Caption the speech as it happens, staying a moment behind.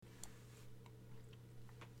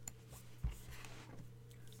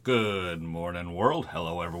Good morning, world.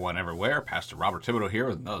 Hello, everyone, everywhere. Pastor Robert Thibodeau here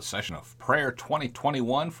with another session of Prayer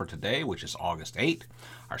 2021 for today, which is August 8th.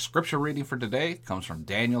 Our scripture reading for today comes from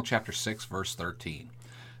Daniel chapter 6, verse 13.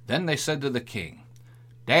 Then they said to the king,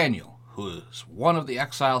 Daniel, who is one of the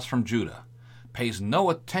exiles from Judah, pays no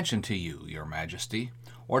attention to you, your majesty,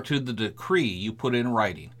 or to the decree you put in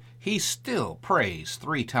writing. He still prays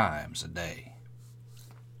 3 times a day.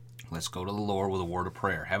 Let's go to the Lord with a word of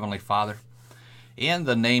prayer. Heavenly Father, in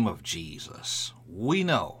the name of Jesus, we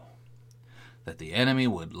know that the enemy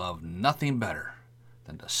would love nothing better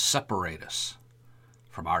than to separate us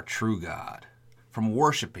from our true God, from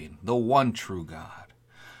worshiping the one true God,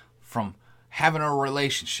 from having a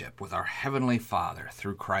relationship with our Heavenly Father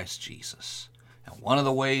through Christ Jesus. And one of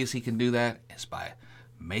the ways he can do that is by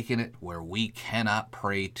making it where we cannot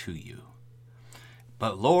pray to you.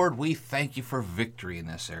 But Lord, we thank you for victory in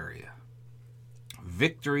this area.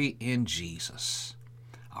 Victory in Jesus,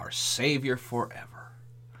 our Savior forever.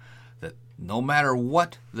 That no matter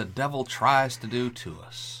what the devil tries to do to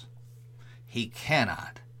us, he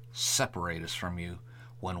cannot separate us from you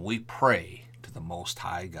when we pray to the Most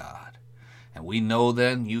High God. And we know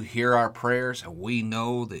then you hear our prayers, and we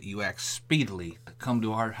know that you act speedily to come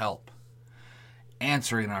to our help,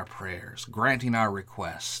 answering our prayers, granting our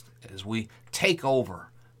requests, as we take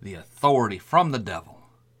over the authority from the devil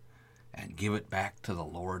and give it back to the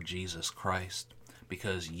Lord Jesus Christ,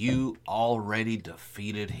 because you already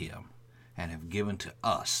defeated him and have given to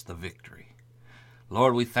us the victory.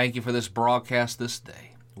 Lord, we thank you for this broadcast this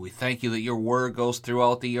day. We thank you that your word goes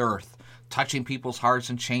throughout the earth, touching people's hearts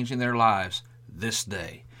and changing their lives this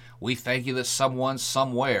day. We thank you that someone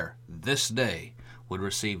somewhere this day would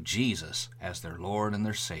receive Jesus as their Lord and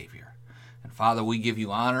their Savior. And Father, we give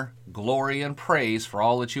you honor, glory, and praise for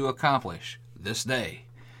all that you accomplish this day.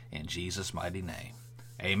 In Jesus' mighty name.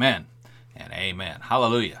 Amen and amen.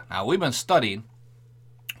 Hallelujah. Now, we've been studying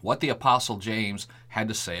what the Apostle James had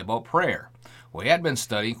to say about prayer. We had been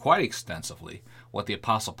studying quite extensively what the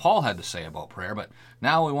Apostle Paul had to say about prayer, but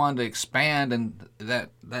now we wanted to expand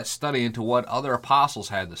that study into what other apostles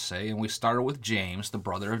had to say, and we started with James, the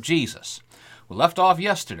brother of Jesus. We left off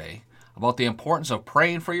yesterday about the importance of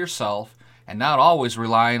praying for yourself and not always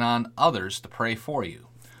relying on others to pray for you.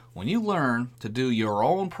 When you learn to do your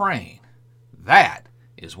own praying, that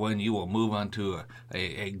is when you will move on to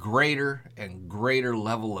a greater and greater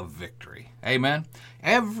level of victory. Amen?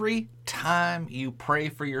 Every time you pray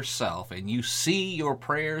for yourself and you see your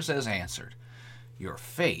prayers as answered, your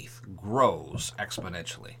faith grows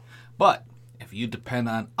exponentially. But if you depend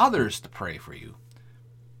on others to pray for you,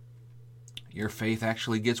 your faith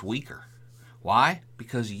actually gets weaker. Why?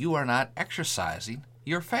 Because you are not exercising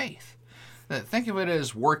your faith. Think of it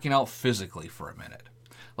as working out physically for a minute.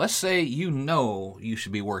 Let's say you know you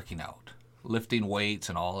should be working out, lifting weights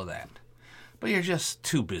and all of that, but you're just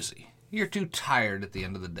too busy. You're too tired at the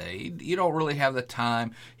end of the day. You don't really have the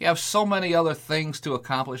time. You have so many other things to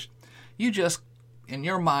accomplish. You just, in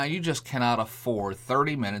your mind, you just cannot afford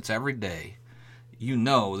 30 minutes every day. You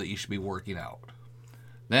know that you should be working out.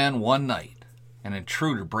 Then one night, an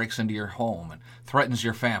intruder breaks into your home and threatens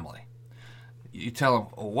your family. You tell them,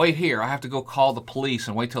 oh, wait here, I have to go call the police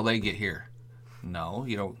and wait till they get here. No,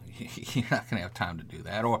 you don't. You're not going to have time to do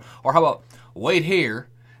that. Or how about wait here,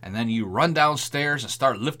 and then you run downstairs and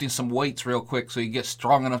start lifting some weights real quick so you get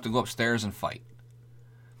strong enough to go upstairs and fight.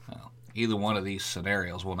 Well, either one of these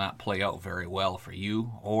scenarios will not play out very well for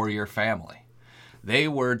you or your family.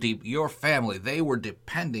 Your family, they were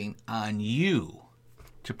depending on you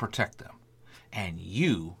to protect them, and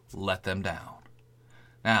you let them down.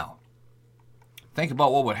 Now, think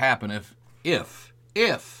about what would happen if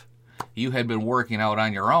you had been working out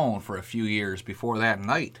on your own for a few years before that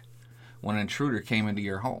night when an intruder came into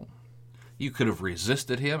your home. You could have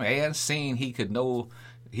resisted him and seen he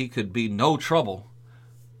could be no trouble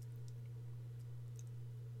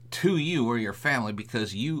to you or your family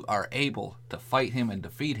because you are able to fight him and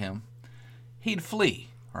defeat him. He'd flee,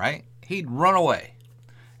 right? He'd run away.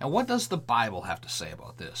 And what does the Bible have to say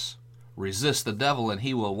about this? Resist the devil and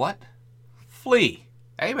he will what? Flee.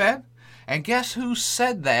 Amen. And guess who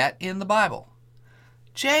said that in the Bible?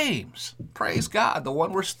 James. Praise God, the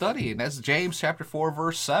one we're studying. That's James chapter 4,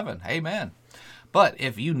 verse 7. Amen. But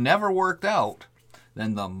if you never worked out,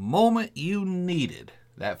 then the moment you needed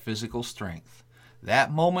that physical strength,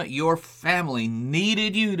 that moment your family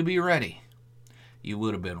needed you to be ready, you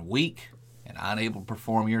would have been weak and unable to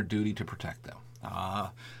perform your duty to protect them.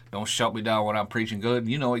 Don't shut me down when I'm preaching good.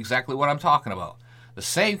 You know exactly what I'm talking about. The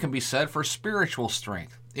same can be said for spiritual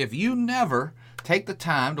strength. If you never take the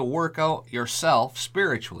time to work out yourself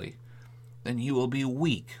spiritually, then you will be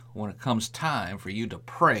weak when it comes time for you to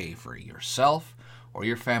pray for yourself or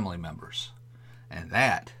your family members. And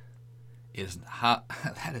that is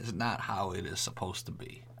not how it is supposed to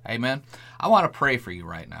be. Amen? I want to pray for you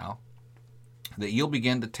right now that you'll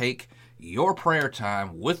begin to take your prayer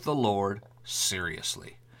time with the Lord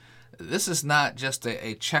seriously. This is not just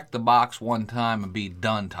a check the box one time and be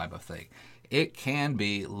done type of thing. It can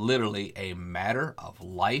be literally a matter of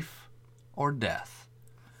life or death,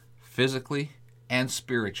 physically and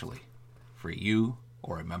spiritually, for you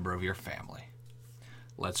or a member of your family.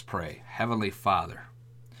 Let's pray. Heavenly Father,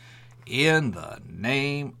 in the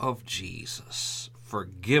name of Jesus,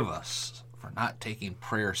 forgive us for not taking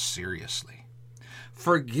prayer seriously.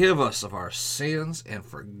 Forgive us of our sins and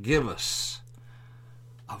forgive us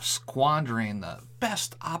of squandering the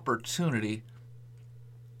best opportunity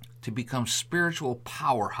to become spiritual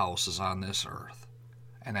powerhouses on this earth.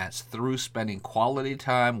 And that's through spending quality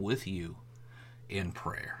time with you in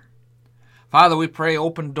prayer. Father, we pray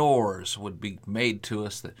open doors would be made to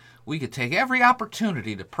us, that we could take every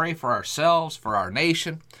opportunity to pray for ourselves, for our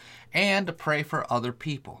nation, and to pray for other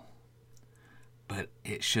people. But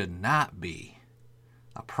it should not be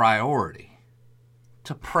a priority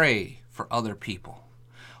to pray for other people.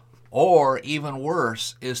 Or even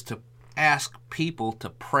worse is to ask people to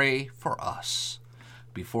pray for us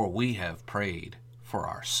before we have prayed for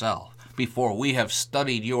ourselves, before we have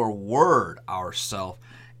studied your word ourselves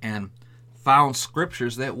and found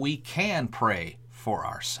scriptures that we can pray for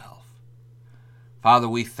ourselves. Father,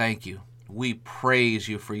 we thank you. We praise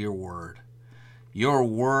you for your word. Your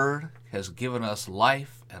word has given us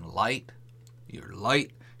life and light. Your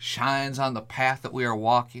light shines on the path that we are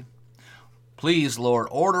walking. Please, Lord,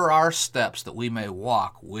 order our steps that we may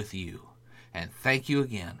walk with you. And thank you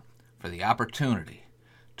again for the opportunity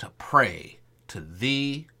to pray to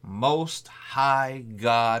the Most High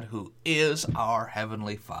God, who is our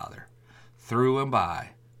Heavenly Father, through and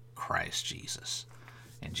by Christ Jesus.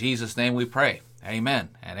 In Jesus' name we pray. Amen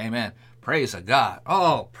and amen. Praise God.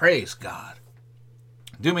 Oh, praise God.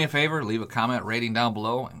 Do me a favor, leave a comment rating down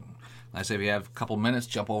below. And like I say, if you have a couple minutes,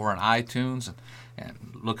 jump over on iTunes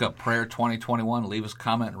and look up Prayer 2021. Leave us a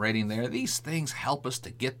comment and rating there. These things help us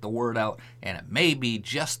to get the word out, and it may be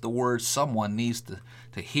just the word someone needs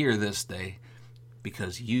to hear this day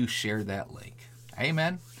because you shared that link.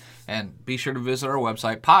 Amen. And be sure to visit our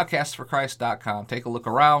website, podcastsforchrist.com. Take a look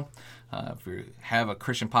around. If you have a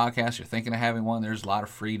Christian podcast, you're thinking of having one, there's a lot of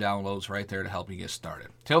free downloads right there to help you get started.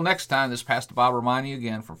 Till next time, this is Pastor Bob reminding you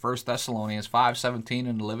again from 1 Thessalonians 5:17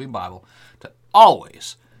 in the Living Bible to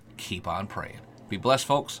always keep on praying. Be blessed,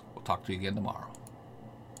 folks. We'll talk to you again tomorrow.